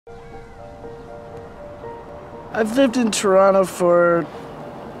I've lived in Toronto for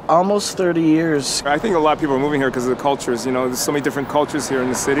almost 30 years. I think a lot of people are moving here because of the cultures. You know, there's so many different cultures here in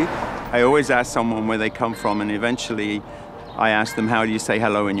the city. I always ask someone where they come from, and eventually I ask them, how do you say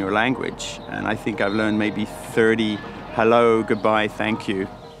hello in your language? And I think I've learned maybe 30 hello, goodbye, thank you.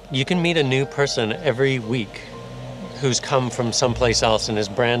 You can meet a new person every week who's come from someplace else and is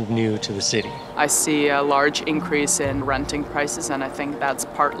brand new to the city. I see a large increase in renting prices, and I think that's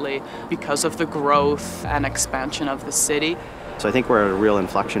partly because of the growth and expansion of the city. So I think we're at a real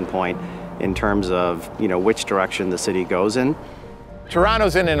inflection point in terms of, which direction the city goes in.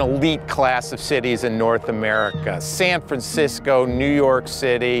 Toronto's in an elite class of cities in North America. San Francisco, New York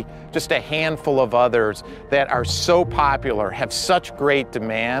City, just a handful of others that are so popular, have such great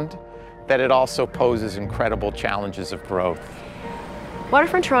demand, that it also poses incredible challenges of growth.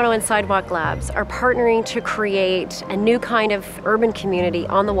 Waterfront Toronto and Sidewalk Labs are partnering to create a new kind of urban community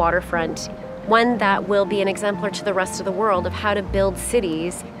on the waterfront, one that will be an exemplar to the rest of the world of how to build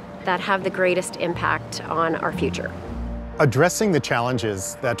cities that have the greatest impact on our future. Addressing the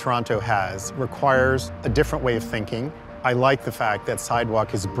challenges that Toronto has requires a different way of thinking. I like the fact that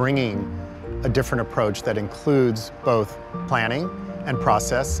Sidewalk is bringing a different approach that includes both planning and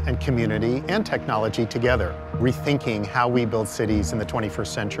process and community and technology together, rethinking how we build cities in the 21st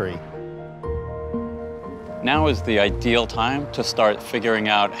century. Now is the ideal time to start figuring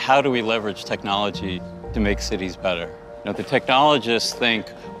out how do we leverage technology to make cities better. The technologists think,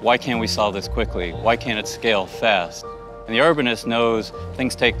 why can't we solve this quickly? Why can't it scale fast? And the urbanist knows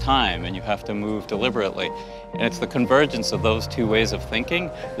things take time and you have to move deliberately. And it's the convergence of those two ways of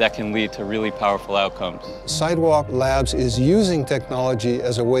thinking that can lead to really powerful outcomes. Sidewalk Labs is using technology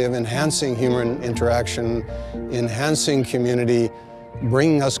as a way of enhancing human interaction, enhancing community,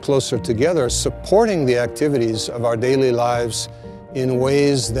 bringing us closer together, supporting the activities of our daily lives in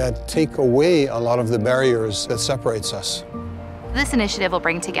ways that take away a lot of the barriers that separates us. This initiative will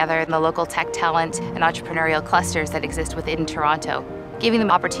bring together the local tech talent and entrepreneurial clusters that exist within Toronto, giving them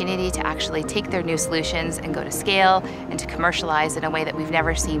opportunity to actually take their new solutions and go to scale and to commercialize in a way that we've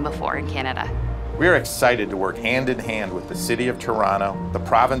never seen before in Canada. We're excited to work hand in hand with the City of Toronto, the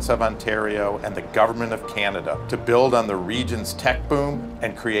Province of Ontario, and the Government of Canada to build on the region's tech boom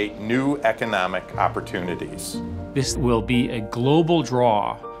and create new economic opportunities. This will be a global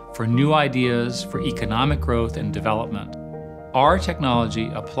draw for new ideas for economic growth and development. Our technology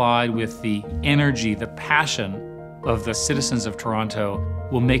applied with the energy, the passion of the citizens of Toronto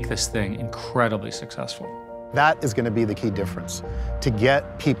will make this thing incredibly successful. That is going to be the key difference, to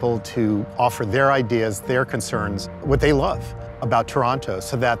get people to offer their ideas, their concerns, what they love about Toronto,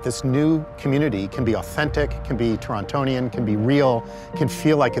 so that this new community can be authentic, can be Torontonian, can be real, can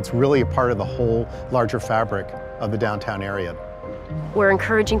feel like it's really a part of the whole larger fabric of the downtown area. We're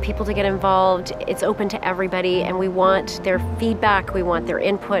encouraging people to get involved. It's open to everybody, and we want their feedback, we want their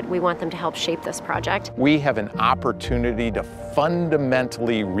input, we want them to help shape this project. We have an opportunity to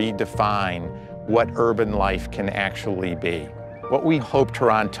fundamentally redefine what urban life can actually be. What we hope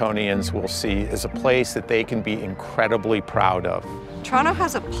Torontonians will see is a place that they can be incredibly proud of. Toronto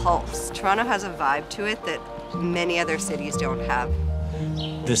has a pulse. Toronto has a vibe to it that many other cities don't have.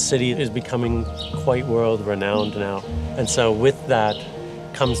 This city is becoming quite world-renowned now. And so with that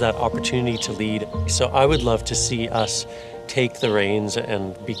comes that opportunity to lead. So I would love to see us take the reins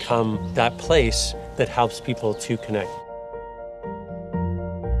and become that place that helps people to connect.